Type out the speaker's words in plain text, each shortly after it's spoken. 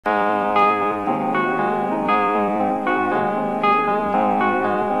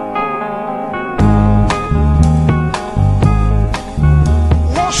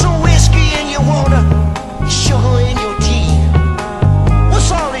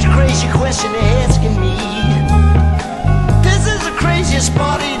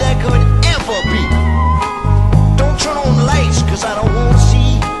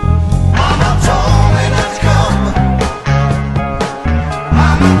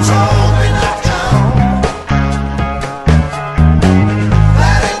told me not to come.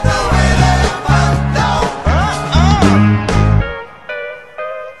 That ain't the way that I found out.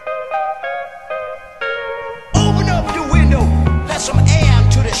 Open up the window, let some air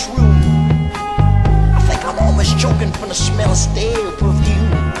into this room. I think I'm almost choking from the smell of stale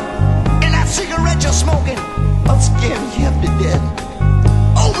perfume. And that cigarette you're smoking, I'm scared you have to death.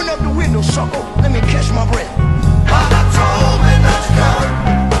 Open up the window, sucker, let me catch my breath. Mama told me not to come.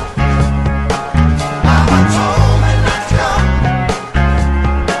 Mama told me not to come.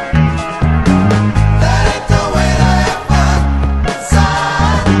 That ain't the way that I find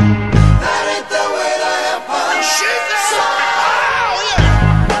inside. That ain't the way that I find inside.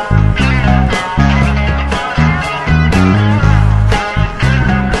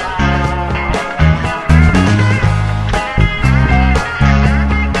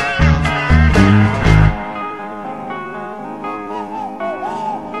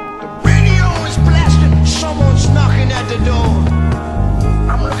 The radio is blasting, someone's knocking at the door.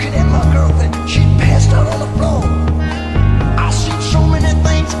 I'm looking at my girlfriend, she passed out on the floor. I've seen so many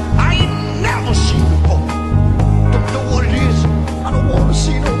things I ain't never seen before. Don't know what it is, I don't want to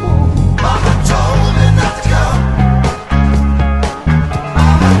see no